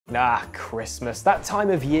Ah, Christmas. That time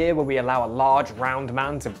of year where we allow a large round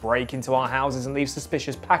man to break into our houses and leave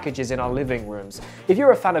suspicious packages in our living rooms. If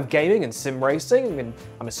you're a fan of gaming and sim racing, and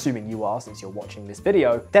I'm assuming you are since you're watching this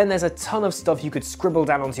video, then there's a ton of stuff you could scribble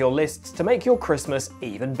down onto your lists to make your Christmas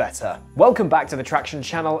even better. Welcome back to the Traxion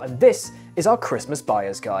channel, and this is our Christmas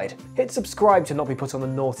buyer's guide. Hit subscribe to not be put on the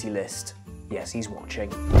naughty list. Yes, he's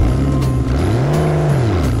watching.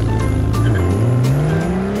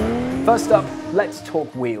 First up, let's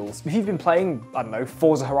talk wheels. If you've been playing, I don't know,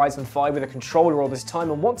 Forza Horizon 5 with a controller all this time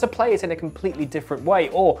and want to play it in a completely different way,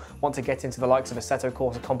 or want to get into the likes of Assetto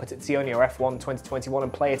Corsa Competizione or F1 2021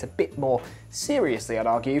 and play it a bit more seriously, I'd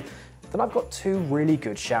argue, then I've got two really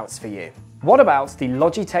good shouts for you. What about the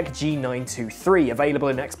Logitech G923, available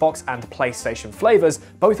in Xbox and PlayStation flavors,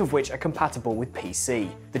 both of which are compatible with PC?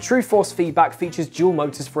 The true force feedback features dual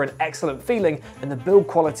motors for an excellent feeling, and the build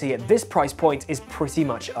quality at this price point is pretty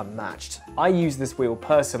much unmatched. I use this wheel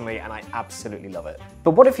personally and I absolutely love it.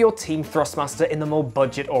 But what if you're Team Thrustmaster in the more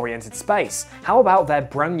budget-oriented space? How about their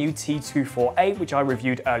brand new T248, which I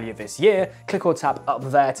reviewed earlier this year? Click or tap up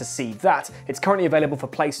there to see that. It's currently available for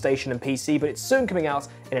PlayStation and PC, but it's soon coming out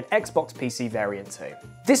in an Xbox PC variant too.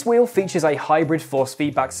 This wheel features a hybrid force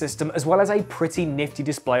feedback system as well as a pretty nifty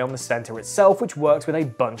display on the center itself, which works with a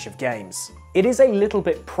bunch of games. It is a little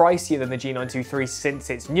bit pricier than the G923 since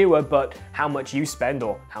it's newer, but how much you spend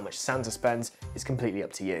or how much Santa spends is completely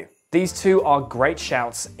up to you. These two are great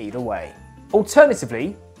shouts either way.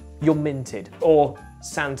 Alternatively, you're minted, or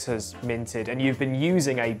Santa's minted, and you've been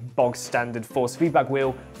using a bog standard force feedback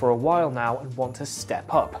wheel for a while now and want to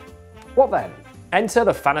step up. What then? Enter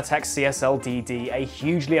the Fanatec CSL-DD, a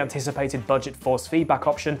hugely anticipated budget force feedback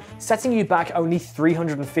option, setting you back only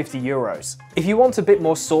 €350. If you want a bit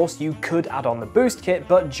more sauce, you could add on the boost kit,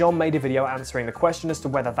 but John made a video answering the question as to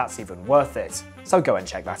whether that's even worth it. So go and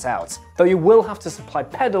check that out. Though you will have to supply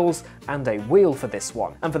pedals and a wheel for this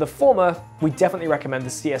one. And for the former, we definitely recommend the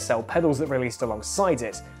CSL pedals that released alongside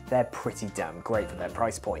it. They're pretty damn great for their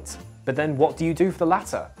price point. But then what do you do for the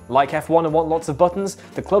latter? Like F1 and want lots of buttons,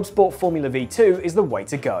 the Club Sport Formula V2 is the way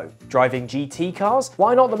to go. Driving GT cars?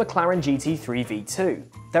 Why not the McLaren GT3 V2?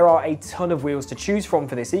 There are a ton of wheels to choose from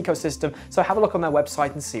for this ecosystem, so have a look on their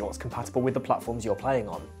website and see what's compatible with the platforms you're playing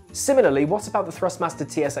on. Similarly, what about the Thrustmaster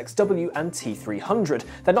TSXW and T300?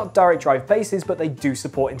 They're not direct drive bases, but they do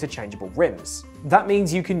support interchangeable rims. That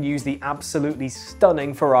means you can use the absolutely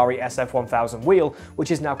stunning Ferrari SF1000 wheel,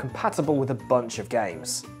 which is now compatible with a bunch of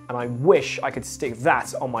games. And I wish I could stick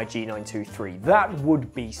that on my G923. That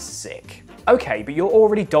would be sick. Okay, but you're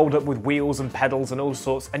already doled up with wheels and pedals and all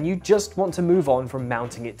sorts, and you just want to move on from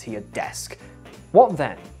mounting it to your desk. What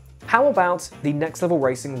then? How about the Next Level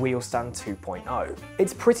Racing Wheel Stand 2.0?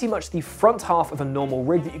 It's pretty much the front half of a normal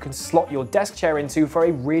rig that you can slot your desk chair into for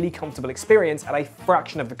a really comfortable experience at a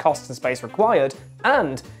fraction of the cost and space required,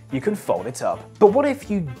 and you can fold it up. But what if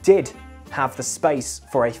you did have the space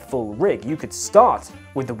for a full rig? You could start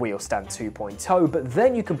with the Wheel Stand 2.0, but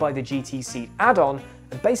then you could buy the GT seat add-on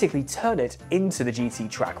and basically turn it into the GT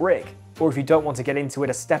track rig. Or if you don't want to get into it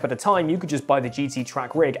a step at a time, you could just buy the GT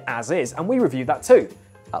track rig as is, and we reviewed that too.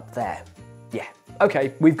 Up there. Yeah.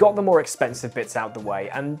 Okay, we've got the more expensive bits out the way,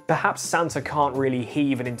 and perhaps Santa can't really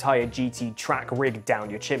heave an entire GT track rig down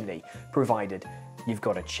your chimney, provided you've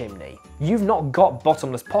got a chimney. You've not got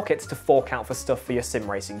bottomless pockets to fork out for stuff for your sim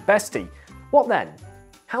racing bestie. What then?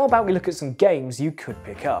 How about we look at some games you could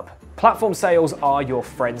pick up? Platform sales are your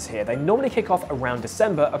friends here. They normally kick off around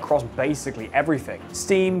December across basically everything.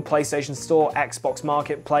 Steam, PlayStation Store, Xbox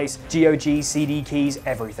Marketplace, GOG, CD keys,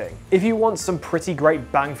 everything. If you want some pretty great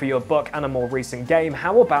bang for your buck and a more recent game,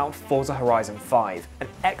 how about Forza Horizon 5? An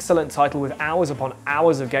excellent title with hours upon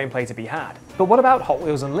hours of gameplay to be had. But what about Hot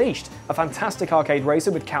Wheels Unleashed? A fantastic arcade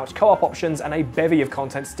racer with couch co-op options and a bevy of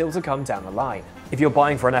content still to come down the line. If you're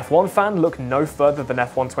buying for an F1 fan, look no further than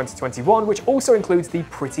F1 2021, which also includes the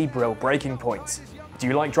pretty brill Breaking Point. Do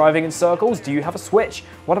you like driving in circles? Do you have a Switch?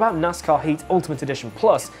 What about NASCAR Heat Ultimate Edition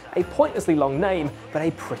Plus? A pointlessly long name, but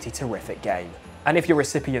a pretty terrific game. And if your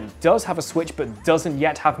recipient does have a Switch but doesn't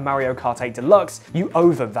yet have Mario Kart 8 Deluxe, you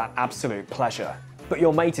owe them that absolute pleasure. But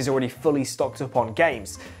your mate is already fully stocked up on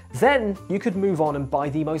games. Then you could move on and buy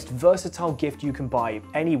the most versatile gift you can buy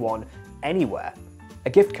anyone, anywhere. A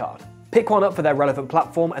gift card. Pick one up for their relevant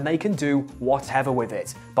platform and they can do whatever with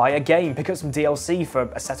it. Buy a game, pick up some DLC for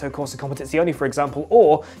Assetto Corsa Competizione for example,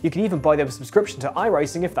 or you can even buy them a subscription to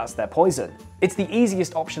iRacing if that's their poison. It's the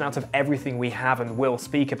easiest option out of everything we have and will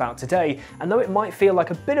speak about today, and though it might feel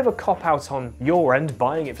like a bit of a cop-out on your end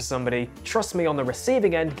buying it for somebody, trust me, on the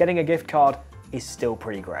receiving end, getting a gift card is still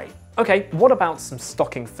pretty great. Okay, what about some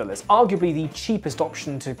stocking fillers? Arguably the cheapest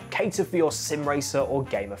option to cater for your sim racer or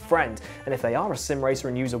gamer friend. And if they are a sim racer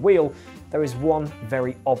and use a wheel, there is one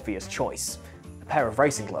very obvious choice: a pair of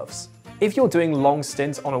racing gloves. If you're doing long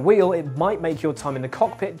stints on a wheel, it might make your time in the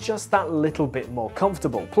cockpit just that little bit more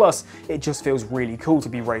comfortable. Plus, it just feels really cool to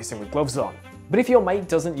be racing with gloves on. But if your mate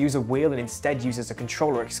doesn't use a wheel and instead uses a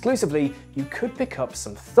controller exclusively, you could pick up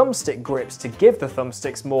some thumbstick grips to give the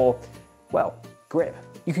thumbsticks more, well, grip.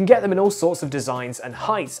 You can get them in all sorts of designs and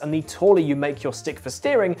heights, and the taller you make your stick for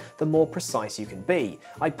steering, the more precise you can be.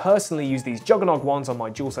 I personally use these Juggernog ones on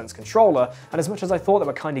my DualSense controller, and as much as I thought they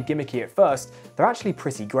were kind of gimmicky at first, they're actually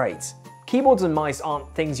pretty great. Keyboards and mice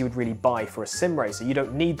aren't things you would really buy for a sim racer. You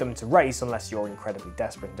don't need them to race unless you're incredibly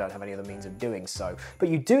desperate and don't have any other means of doing so. But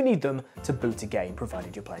you do need them to boot a game,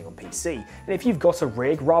 provided you're playing on PC. And if you've got a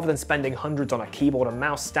rig, rather than spending hundreds on a keyboard and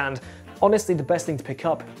mouse stand, honestly the best thing to pick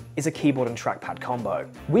up is a keyboard and trackpad combo.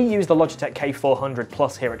 We use the Logitech K400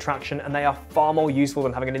 Plus here at Traxion, and they are far more useful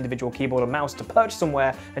than having an individual keyboard and mouse to perch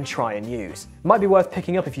somewhere and try and use. Might be worth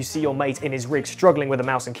picking up if you see your mate in his rig struggling with a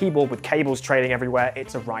mouse and keyboard with cables trailing everywhere.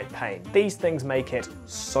 It's a right pain. These things make it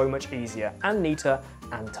so much easier and neater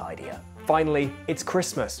and tidier. Finally, it's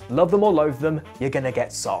Christmas. Love them or loathe them, you're gonna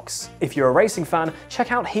get socks. If you're a racing fan,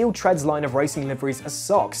 check out Heel Tread's line of racing liveries as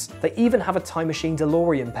socks. They even have a Time Machine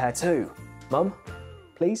DeLorean pair too. Mum,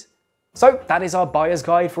 please? So that is our buyer's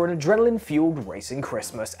guide for an adrenaline-fueled racing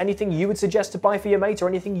Christmas. Anything you would suggest to buy for your mate or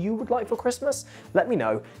anything you would like for Christmas? Let me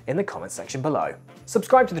know in the comment section below.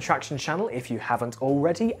 Subscribe to the Traxion channel if you haven't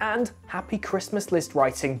already, and happy Christmas list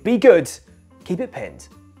writing. Be good, keep it pinned,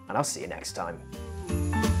 and I'll see you next time.